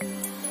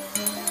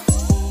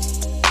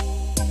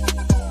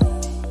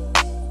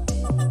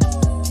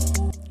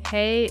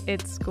Hey,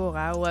 it's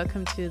Gora.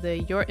 Welcome to the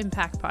Your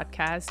Impact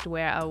podcast,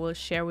 where I will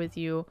share with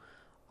you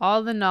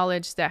all the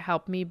knowledge that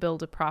helped me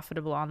build a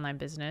profitable online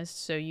business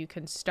so you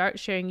can start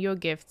sharing your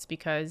gifts,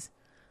 because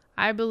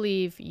I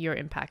believe your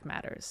impact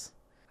matters.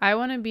 I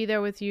want to be there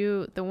with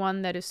you, the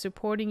one that is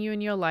supporting you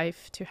in your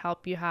life to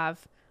help you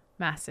have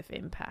massive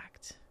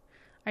impact.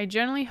 I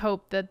generally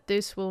hope that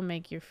this will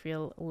make you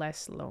feel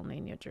less lonely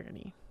in your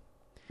journey.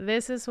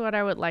 This is what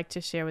I would like to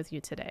share with you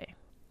today.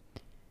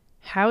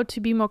 How to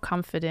be more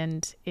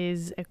confident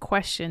is a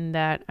question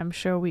that I'm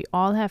sure we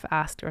all have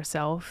asked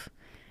ourselves.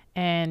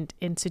 And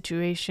in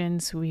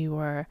situations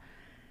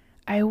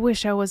I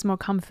wish I was more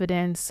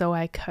confident so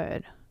I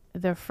could.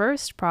 The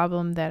first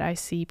problem that I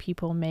see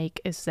people make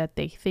is that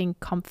they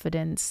think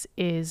confidence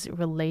is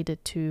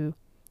related to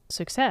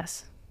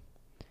success.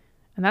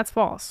 And that's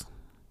false.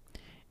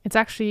 It's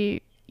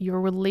actually your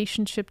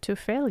relationship to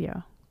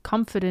failure.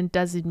 Confident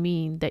doesn't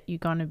mean that you're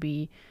going to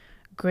be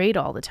great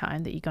all the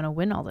time, that you're going to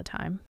win all the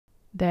time,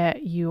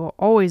 that you're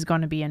always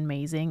going to be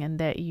amazing, and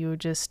that you're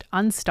just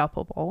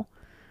unstoppable.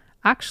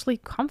 Actually,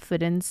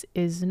 confidence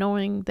is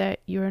knowing that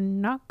you're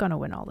not going to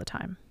win all the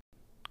time.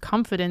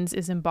 Confidence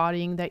is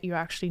embodying that you're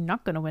actually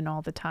not going to win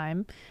all the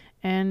time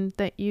and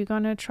that you're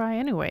going to try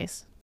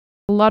anyways.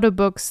 A lot of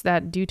books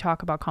that do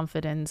talk about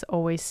confidence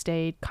always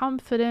state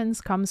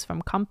confidence comes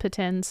from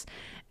competence.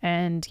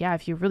 And yeah,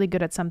 if you're really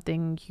good at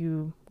something,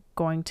 you're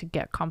going to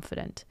get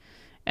confident.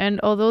 And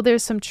although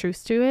there's some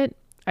truth to it,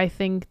 I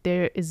think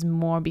there is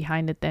more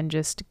behind it than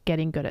just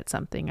getting good at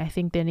something. I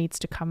think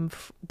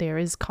there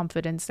is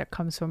confidence that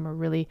comes from a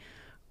really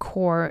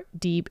core,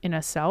 deep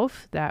inner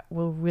self that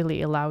will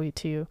really allow you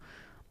to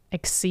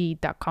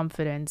exceed that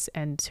confidence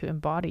and to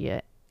embody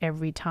it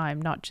every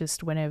time, not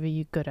just whenever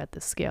you're good at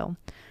the skill.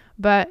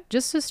 But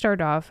just to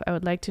start off, I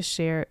would like to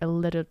share a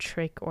little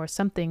trick or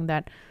something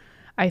that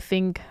I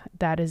think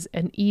that is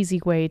an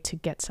easy way to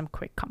get some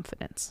quick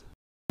confidence.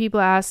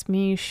 People ask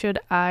me, should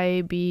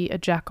I be a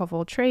jack of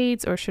all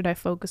trades or should I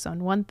focus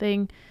on one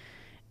thing?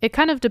 It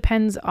kind of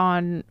depends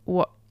on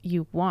what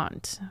you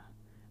want.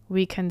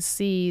 We can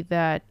see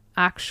that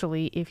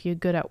actually if you're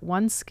good at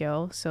one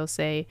skill, so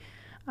say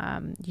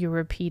you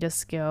repeat a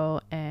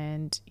skill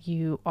and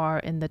you are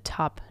in the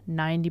top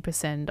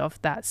 90%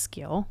 of that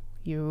skill,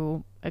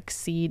 you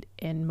exceed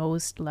in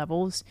most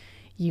levels,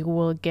 you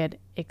will get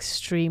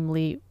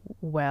extremely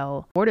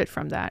well rewarded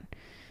from that.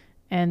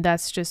 And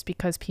that's just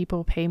because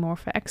people pay more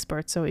for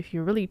experts. So if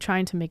you're really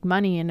trying to make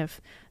money and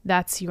if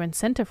that's your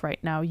incentive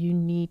right now, you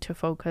need to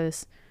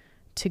focus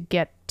to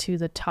get to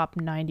the top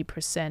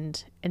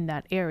 90% in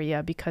that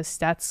area, because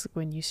that's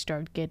when you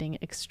start getting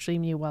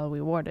extremely well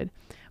rewarded.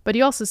 But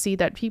you also see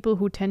that people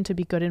who tend to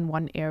be good in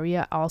one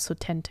area also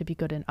tend to be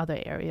good in other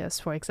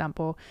areas. For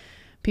example,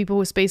 people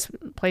who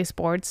play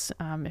sports,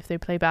 if they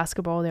play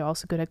basketball, they're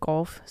also good at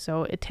golf.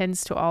 So it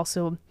tends to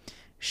also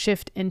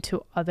shift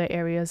into other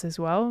areas as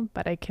well.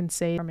 But I can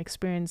say from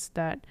experience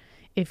that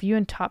if you're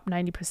in top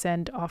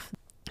 90% of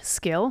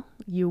skill,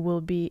 you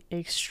will be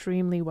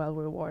extremely well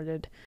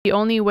rewarded. The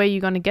only way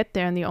you're going to get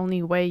there and the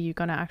only way you're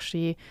going to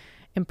actually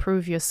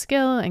improve your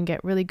skill and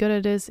get really good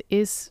at it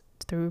is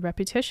through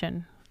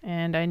repetition.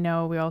 And I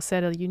know we all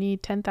said you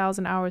need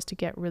 10,000 hours to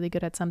get really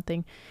good at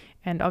something.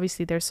 And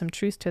obviously there's some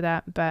truth to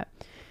that. But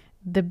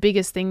the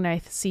biggest thing that I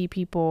see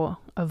people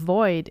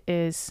avoid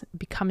is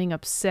becoming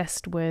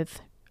obsessed with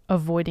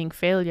avoiding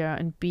failure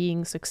and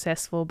being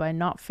successful by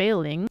not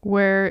failing,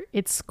 where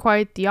it's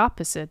quite the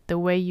opposite. The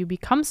way you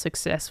become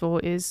successful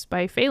is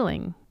by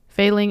failing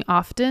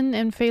often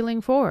and failing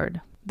forward.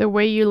 The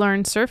way you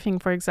learn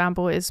surfing, for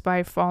example, is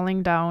by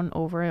falling down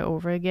over and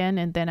over again.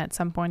 And then at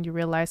some point you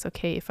realize,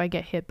 okay, if I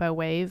get hit by a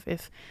wave,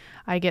 if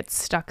I get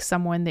stuck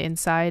somewhere in the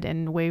inside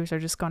and waves are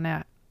just going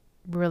to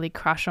really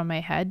crash on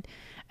my head,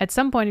 at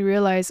some point you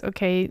realize,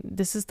 okay,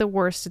 this is the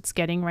worst it's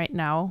getting right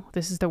now.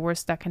 This is the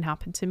worst that can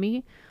happen to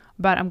me.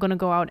 But I'm going to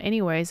go out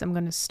anyways. I'm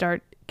going to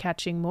start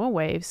catching more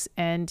waves.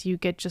 And you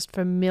get just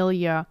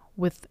familiar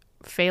with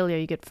failure.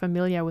 You get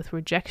familiar with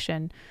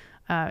rejection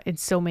in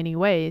so many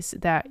ways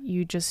that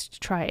you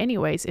just try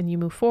anyways. And you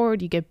move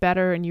forward, you get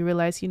better, and you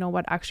realize, you know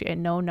what, actually, I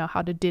know now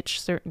how to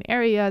ditch certain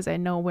areas. I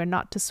know where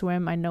not to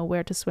swim. I know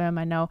where to swim.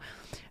 I know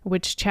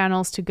which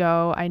channels to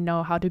go. I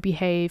know how to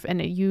behave.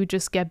 And you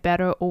just get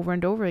better over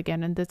and over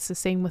again. And that's the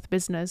same with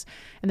business.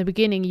 In the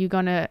beginning, you're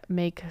going to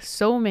make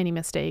so many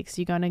mistakes.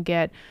 You're going to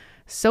get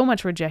so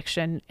much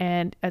rejection,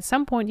 and at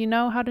some point you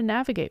know how to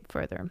navigate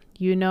further.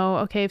 You know,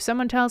 okay, if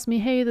someone tells me,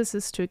 hey, this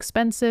is too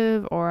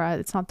expensive, or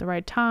it's not the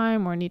right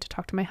time, or I need to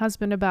talk to my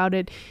husband about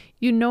it,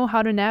 you know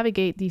how to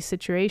navigate these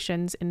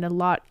situations in a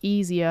lot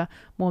easier,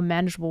 more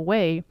manageable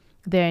way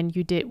than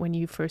you did when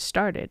you first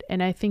started.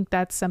 And I think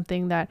that's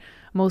something that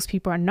most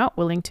people are not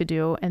willing to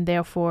do, and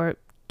therefore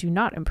do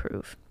not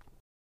improve.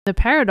 The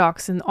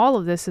paradox in all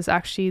of this is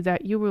actually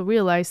that you will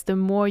realize the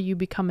more you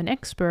become an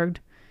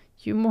expert,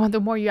 the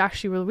more you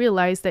actually will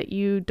realize that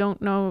you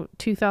don't know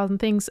 2,000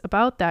 things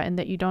about that, and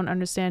that you don't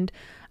understand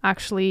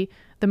actually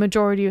the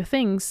majority of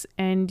things,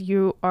 and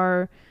you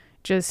are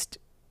just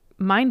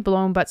mind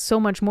blown, but so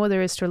much more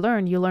there is to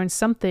learn. You learn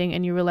something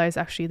and you realize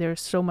actually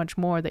there's so much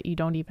more that you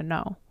don't even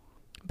know.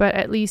 But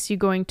at least you're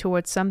going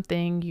towards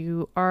something,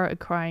 you are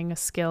acquiring a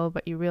skill,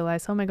 but you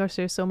realize, oh my gosh,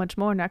 there's so much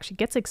more, and it actually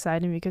gets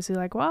exciting because you're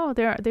like, wow,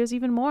 there's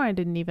even more I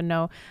didn't even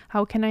know.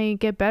 How can I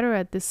get better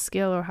at this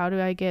skill, or how do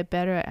I get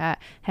better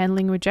at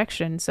handling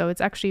rejection? So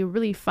it's actually a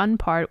really fun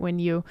part when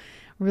you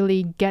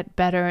really get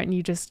better and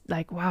you just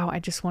like, wow,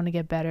 I just want to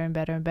get better and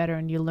better and better,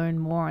 and you learn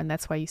more. And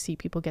that's why you see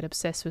people get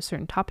obsessed with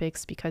certain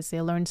topics, because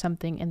they learn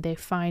something and they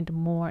find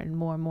more and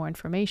more and more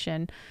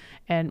information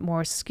and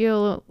more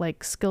skill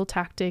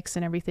tactics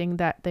and everything,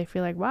 that they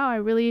feel like, wow, I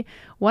really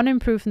want to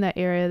improve in that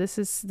area. This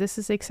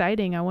is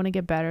exciting. I want to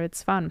get better.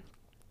 It's fun.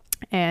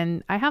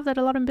 And I have that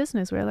a lot in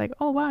business where like,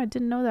 oh wow, I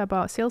didn't know that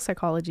about sales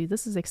psychology.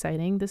 This is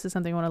exciting. This is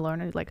something I want to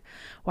learn. And like,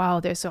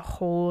 wow, there's a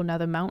whole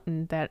nother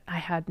mountain that I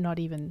had not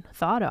even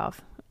thought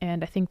of.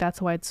 And I think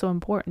that's why it's so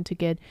important to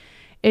get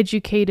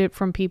educated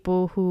from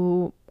people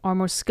who are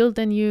more skilled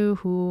than you,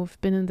 who've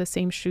been in the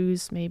same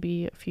shoes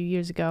maybe a few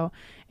years ago,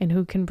 and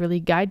who can really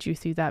guide you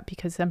through that.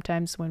 Because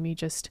sometimes when we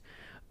just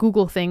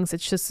Google things,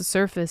 it's just the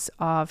surface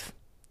of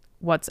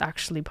what's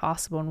actually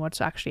possible and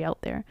what's actually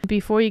out there.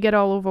 Before you get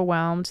all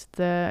overwhelmed,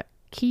 the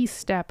key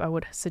step I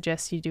would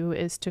suggest you do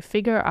is to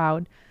figure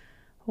out,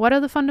 what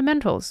are the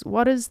fundamentals?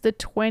 What is the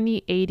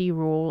 20-80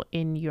 rule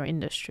in your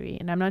industry?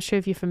 And I'm not sure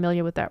if you're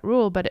familiar with that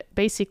rule, but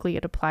basically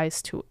it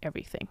applies to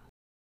everything.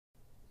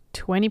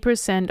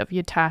 20% of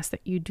your tasks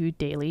that you do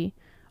daily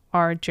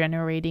are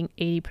generating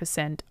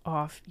 80%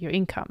 of your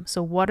income.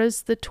 So what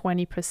is the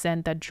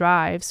 20% that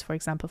drives, for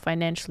example,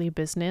 financially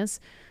business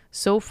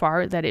so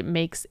far that it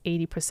makes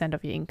 80%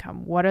 of your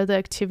income? What are the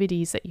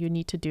activities that you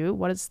need to do?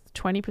 What is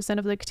 20%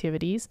 of the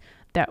activities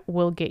that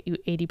will get you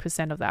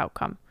 80% of the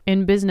outcome?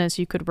 In business,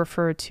 you could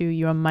refer to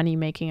your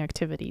money-making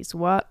activities.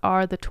 What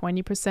are the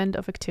 20%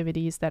 of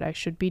activities that I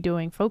should be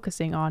doing,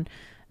 focusing on,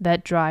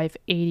 that drive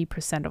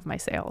 80% of my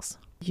sales?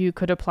 You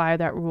could apply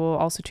that rule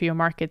also to your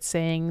market,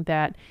 saying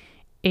that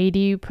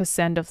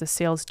 80% of the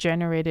sales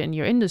generated in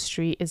your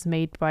industry is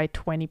made by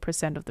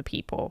 20% of the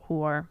people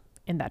who are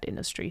in that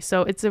industry.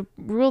 So it's a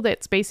rule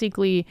that's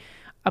basically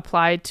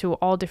applied to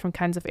all different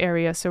kinds of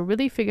areas. So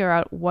really figure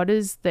out what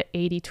is the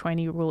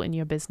 80-20 rule in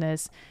your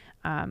business,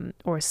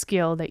 or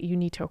skill that you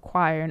need to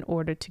acquire in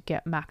order to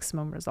get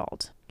maximum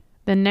result.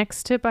 The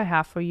next tip I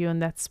have for you,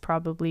 and that's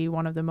probably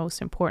one of the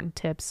most important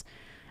tips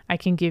I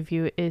can give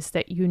you, is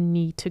that you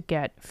need to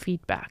get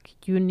feedback.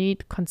 You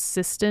need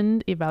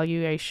consistent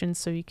evaluation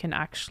so you can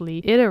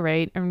actually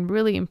iterate and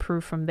really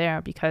improve from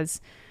there.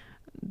 Because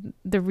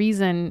the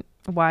reason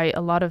why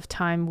a lot of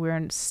time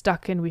we're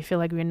stuck and we feel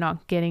like we're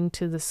not getting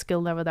to the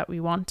skill level that we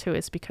want to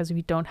is because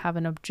we don't have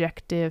an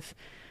objective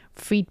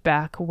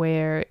feedback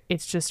where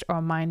it's just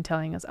our mind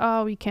telling us,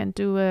 oh, we can't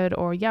do it,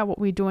 or yeah, what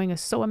we're doing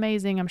is so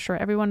amazing, I'm sure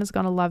everyone is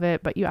going to love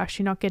it, but you're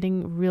actually not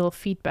getting real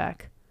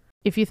feedback.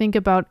 If you think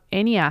about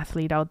any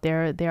athlete out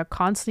there, they are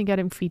constantly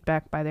getting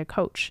feedback by their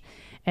coach.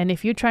 And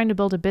if you're trying to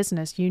build a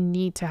business, you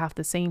need to have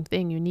the same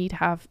thing. You need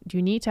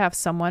to have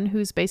someone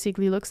who's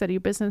basically looks at your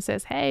business and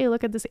says, hey,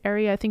 look at this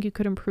area, I think you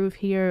could improve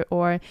here.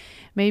 Or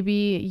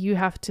maybe you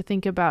have to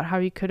think about how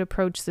you could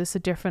approach this a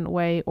different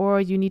way, or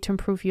you need to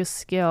improve your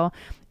skill.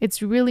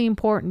 It's really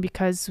important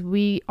because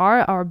we are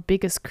our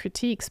biggest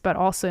critiques, but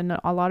also in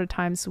a lot of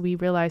times we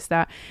realize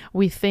that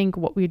we think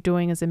what we're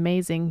doing is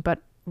amazing, but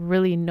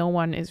really no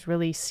one is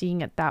really seeing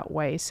it that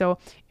way. So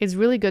it's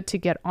really good to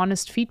get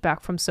honest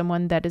feedback from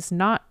someone that is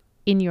not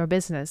in your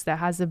business, that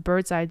has a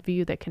bird's eye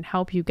view, that can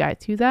help you guide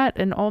through that,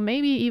 and or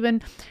maybe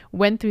even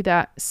went through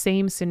that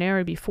same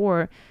scenario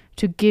before,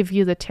 to give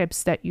you the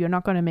tips that you're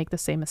not going to make the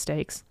same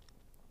mistakes.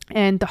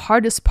 And the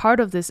hardest part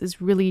of this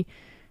is really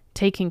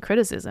taking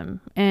criticism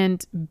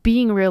and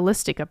being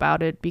realistic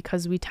about it,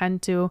 because we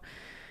tend to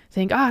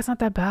think, oh, it's not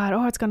that bad,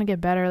 oh, it's going to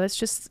get better, let's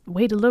just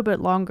wait a little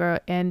bit longer.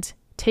 And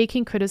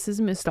taking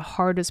criticism is the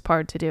hardest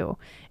part to do.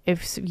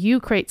 If you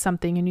create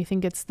something and you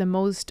think it's the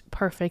most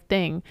perfect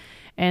thing,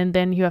 and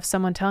then you have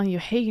someone telling you,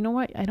 hey, you know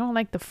what, I don't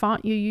like the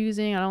font you're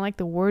using, I don't like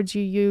the words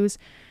you use,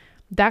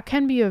 that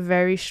can be a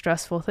very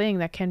stressful thing.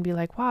 That can be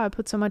like, wow, I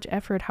put so much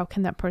effort, how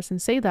can that person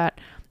say that?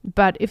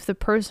 But if the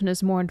person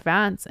is more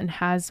advanced and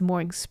has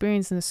more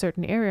experience in a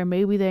certain area,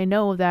 maybe they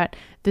know that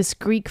this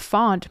Greek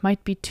font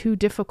might be too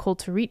difficult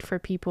to read for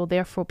people,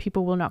 therefore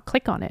people will not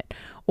click on it.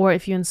 Or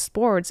if you're in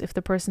sports, if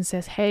the person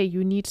says, hey,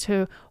 you need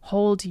to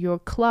hold your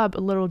club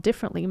a little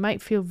differently, you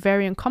might feel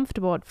very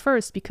uncomfortable at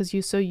first because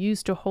you're so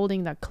used to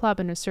holding that club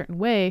in a certain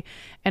way,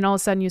 and all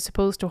of a sudden you're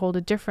supposed to hold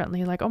it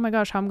differently. Like, oh my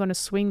gosh, how am I going to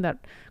swing that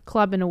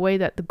club in a way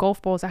that the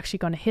golf ball is actually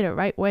going to hit it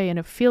right way? And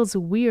it feels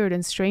weird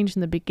and strange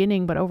in the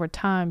beginning, but over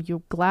time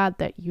you're glad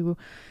that you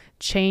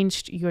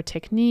changed your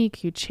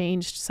technique, you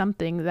changed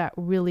something that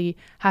really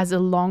has a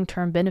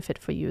long-term benefit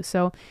for you.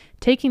 So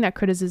taking that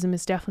criticism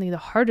is definitely the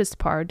hardest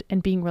part,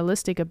 and being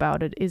realistic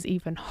about it is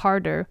even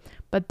harder,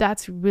 but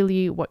that's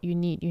really what you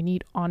need. You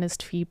need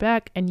honest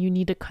feedback, and you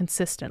need it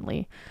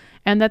consistently.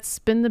 And that's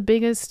been the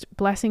biggest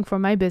blessing for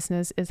my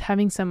business, is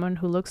having someone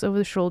who looks over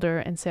the shoulder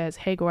and says,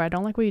 hey, Gora, I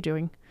don't like what you're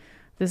doing.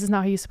 This is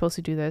not how you're supposed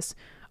to do this.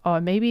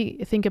 or maybe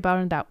think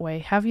about it that way.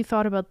 Have you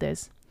thought about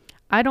this?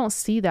 I don't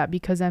see that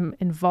because I'm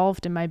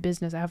involved in my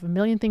business. I have a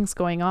million things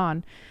going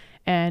on.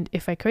 And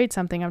if I create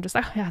something, I'm just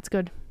like, oh, yeah, it's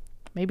good.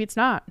 Maybe it's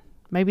not.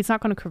 Maybe it's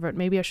not going to convert.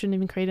 Maybe I shouldn't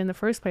even create it in the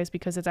first place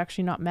because it's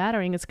actually not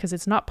mattering. It's because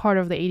it's not part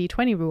of the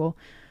 80-20 rule.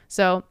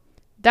 So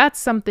that's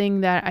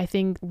something that I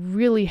think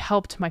really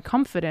helped my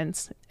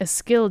confidence. A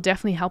skill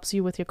definitely helps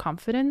you with your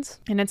confidence.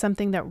 And it's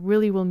something that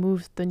really will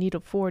move the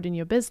needle forward in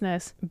your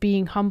business.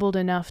 Being humbled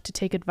enough to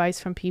take advice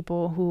from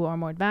people who are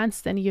more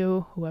advanced than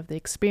you, who have the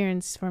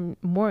experience from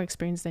more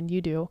experience than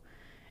you do,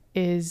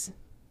 is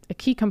a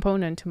key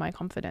component to my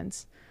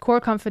confidence.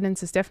 Core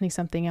confidence is definitely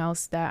something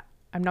else that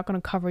I'm not going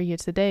to cover here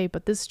today,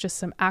 but this is just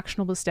some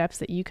actionable steps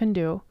that you can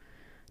do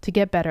to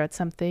get better at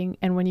something.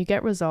 And when you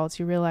get results,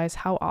 you realize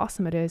how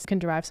awesome it is. You can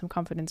derive some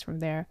confidence from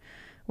there,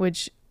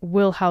 which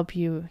will help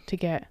you to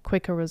get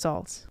quicker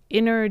results.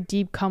 Inner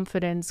deep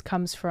confidence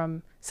comes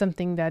from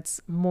something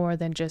that's more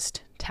than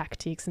just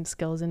tactics and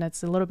skills, and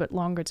that's a little bit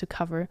longer to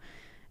cover.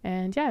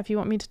 And yeah, if you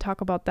want me to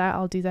talk about that,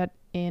 I'll do that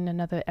in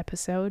another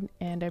episode.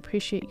 And I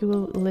appreciate you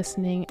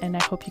listening, and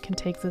I hope you can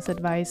take this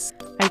advice.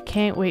 I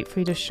can't wait for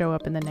you to show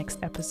up in the next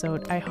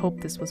episode. I hope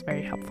this was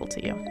very helpful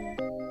to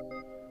you.